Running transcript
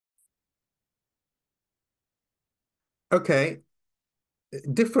Okay,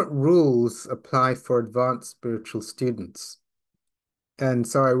 different rules apply for advanced spiritual students. And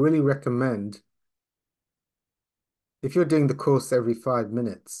so I really recommend if you're doing the course every 5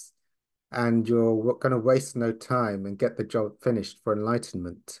 minutes and you're going to waste no time and get the job finished for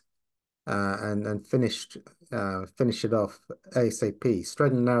enlightenment and finish it off ASAP,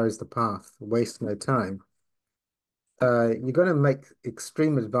 straight and narrow is the path, waste no time. You're going to make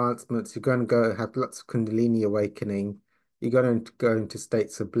extreme advancements. You're going to go have lots of Kundalini awakening. You're going to go into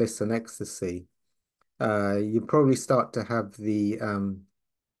states of bliss and ecstasy. You probably start to have the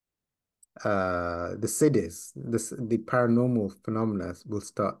siddhis, the paranormal phenomena will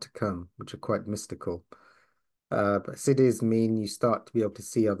start to come, which are quite mystical. But siddhis mean you start to be able to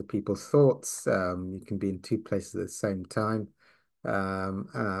see other people's thoughts. You can be in two places at the same time.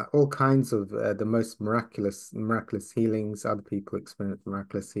 All kinds of the most miraculous healings. Other people experience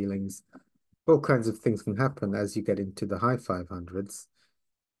miraculous healings. All kinds of things can happen as you get into the high 500s.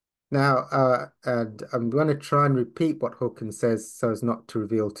 Now, and I'm going to try and repeat what Hawkins says so as not to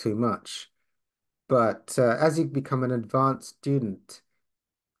reveal too much. But as you become an advanced student,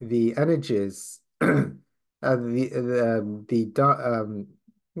 the energies, well, I'd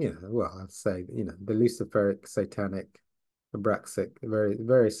say, the Luciferic, Satanic, Abraxic,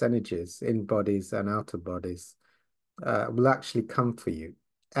 various energies in bodies and out of bodies will actually come for you.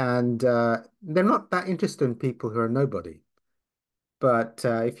 And they're not that interested in people who are nobody. But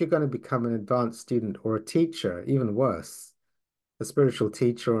if you're going to become an advanced student or a teacher, even worse, a spiritual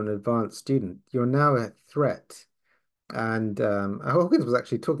teacher or an advanced student, you're now a threat. And Hawkins was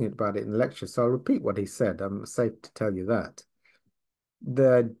actually talking about it in the lecture, so I'll repeat what he said. I'm safe to tell you that.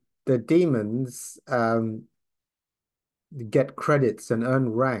 The demons get credits and earn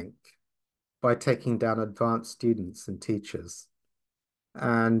rank by taking down advanced students and teachers.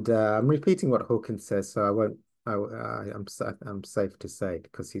 And I'm repeating what Hawkins says, so I won't. I'm safe to say it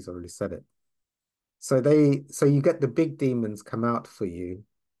because he's already said it. So you get the big demons come out for you,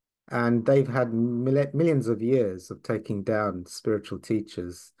 and they've had millions of years of taking down spiritual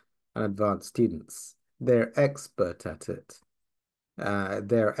teachers and advanced students. They're expert at it.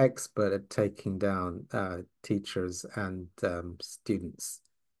 They're expert at taking down teachers and students.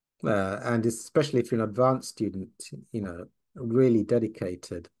 And especially if you're an advanced student, really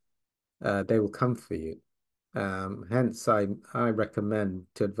dedicated, they will come for you. Hence, I recommend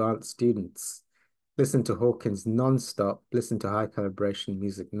to advanced students, listen to Hawkins non-stop, listen to high calibration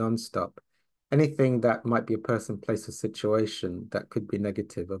music non-stop. Anything that might be a person, place, or situation that could be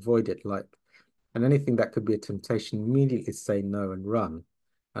negative, avoid it and anything that could be a temptation, immediately say no and run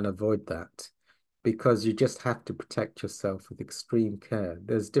and avoid that because you just have to protect yourself with extreme care.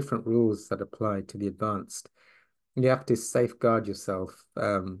 There's different rules that apply to the advanced. You have to safeguard yourself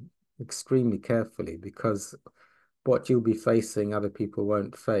extremely carefully because what you'll be facing, other people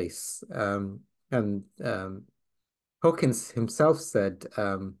won't face. And Hawkins himself said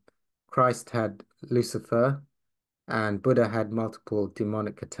Christ had Lucifer and Buddha had multiple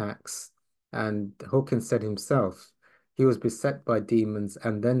demonic attacks. And Hawkins said himself he was beset by demons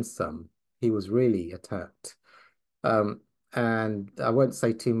and then some. He was really attacked. Um, and I won't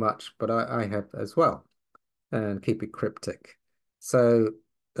say too much, but I have as well, and keep it cryptic. So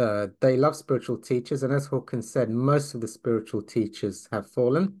they love spiritual teachers, and as Hawkins said, most of the spiritual teachers have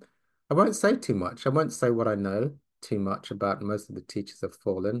fallen. I won't say too much. I won't say what I know too much about most of the teachers have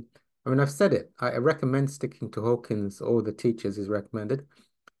fallen. I mean, I've said it. I recommend sticking to Hawkins or the teachers is recommended.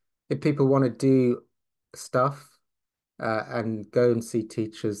 If people want to do stuff and go and see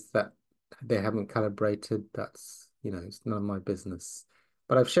teachers that they haven't calibrated, it's none of my business.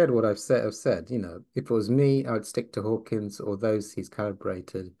 But I've shared what I've said, if it was me, I would stick to Hawkins or those he's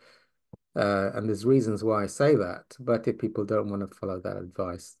calibrated. And there's reasons why I say that. But if people don't want to follow that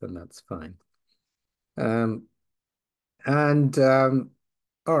advice, then that's fine. Um, and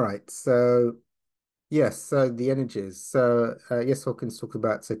all right, so yes, so the energies. So yes, Hawkins talks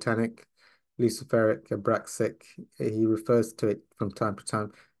about satanic, Luciferic, Abraxic. He refers to it from time to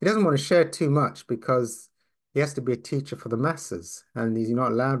time. He doesn't want to share too much because he has to be a teacher for the masses, and he's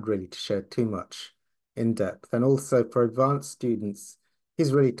not allowed really to share too much in depth. And also for advanced students,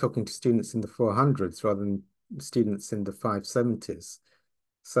 he's really talking to students in the 400s rather than students in the 570s.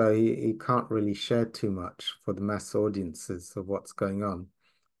 So he can't really share too much for the mass audiences of what's going on.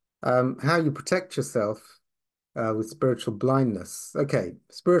 How you protect yourself with spiritual blindness. Okay,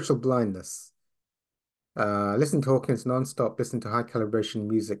 spiritual blindness. Listen to Hawkins non-stop, listen to high calibration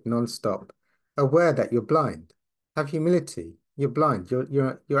music non-stop. Aware that you're blind. Have humility. You're blind.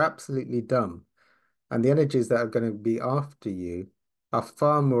 You're absolutely dumb. And the energies that are going to be after you are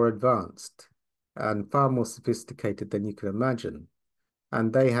far more advanced. and far more sophisticated than you can imagine.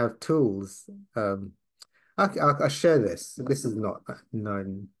 And they have tools. I'll share this. This is not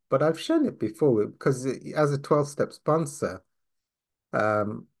known, but I've shown it before because as a 12-step sponsor,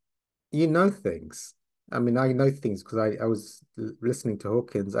 um, you know things. I mean, I know things because I was listening to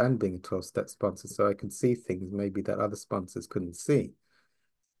Hawkins and being a 12-step sponsor, so I could see things maybe that other sponsors couldn't see.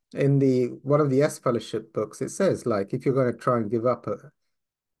 In the one of the S Fellowship books, it says like if you're going to try and give up a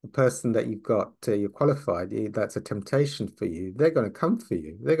person that you've got, you're qualified, that's a temptation for you. They're going to come for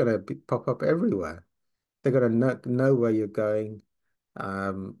you. They're going to pop up everywhere. They're going to know where you're going.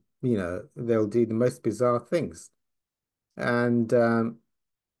 They'll do the most bizarre things. And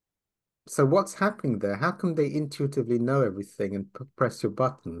so what's happening there? How come they intuitively know everything and press your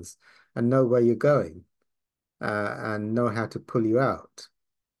buttons and know where you're going and know how to pull you out?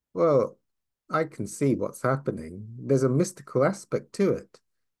 Well, I can see what's happening. There's a mystical aspect to it.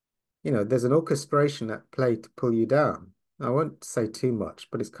 There's an orchestration at play to pull you down. I won't say too much,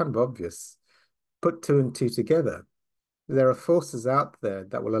 but it's kind of obvious. Put two and two together. There are forces out there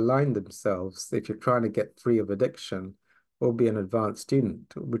that will align themselves if you're trying to get free of addiction or be an advanced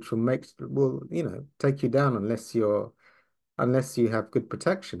student, which will take you down unless you have good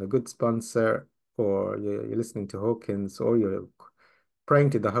protection, a good sponsor, or you're listening to Hawkins, or you're praying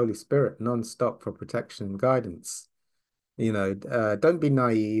to the Holy Spirit non-stop for protection and guidance. Don't be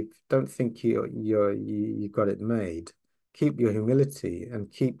naive. Don't think you got it made. Keep your humility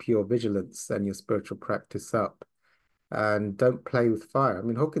and keep your vigilance and your spiritual practice up. And don't play with fire. I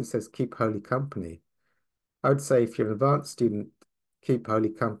mean, Hawkins says keep holy company. I would say if you're an advanced student, keep holy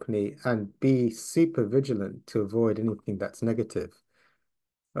company and be super vigilant to avoid anything that's negative.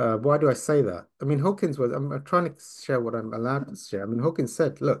 Why do I say that? I mean, I'm trying to share what I'm allowed to share. I mean, Hawkins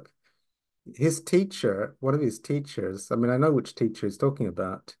said, look, one of his teachers, I mean, I know which teacher he's talking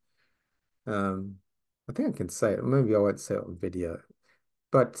about. Um, I think I can say it. Maybe I won't say it on video.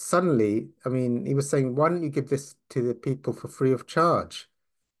 But suddenly, I mean, he was saying, why don't you give this to the people for free of charge?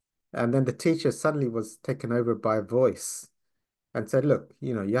 And then the teacher suddenly was taken over by a voice and said, look,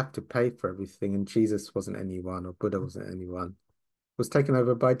 you have to pay for everything. And Jesus wasn't anyone or Buddha wasn't anyone. Was taken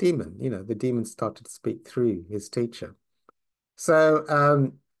over by a demon. The demon started to speak through his teacher.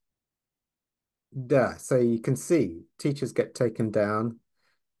 So, yeah, so you can see teachers get taken down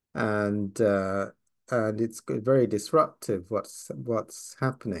and it's very disruptive what's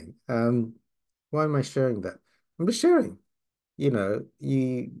happening. Why am I sharing that? I'm just sharing. You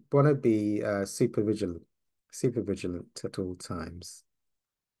want to be super vigilant at all times.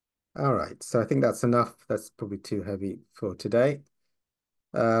 All right, so I think that's enough. That's probably too heavy for today.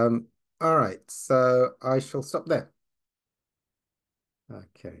 Um, all right, so I shall stop there.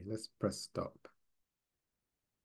 Okay, let's press stop.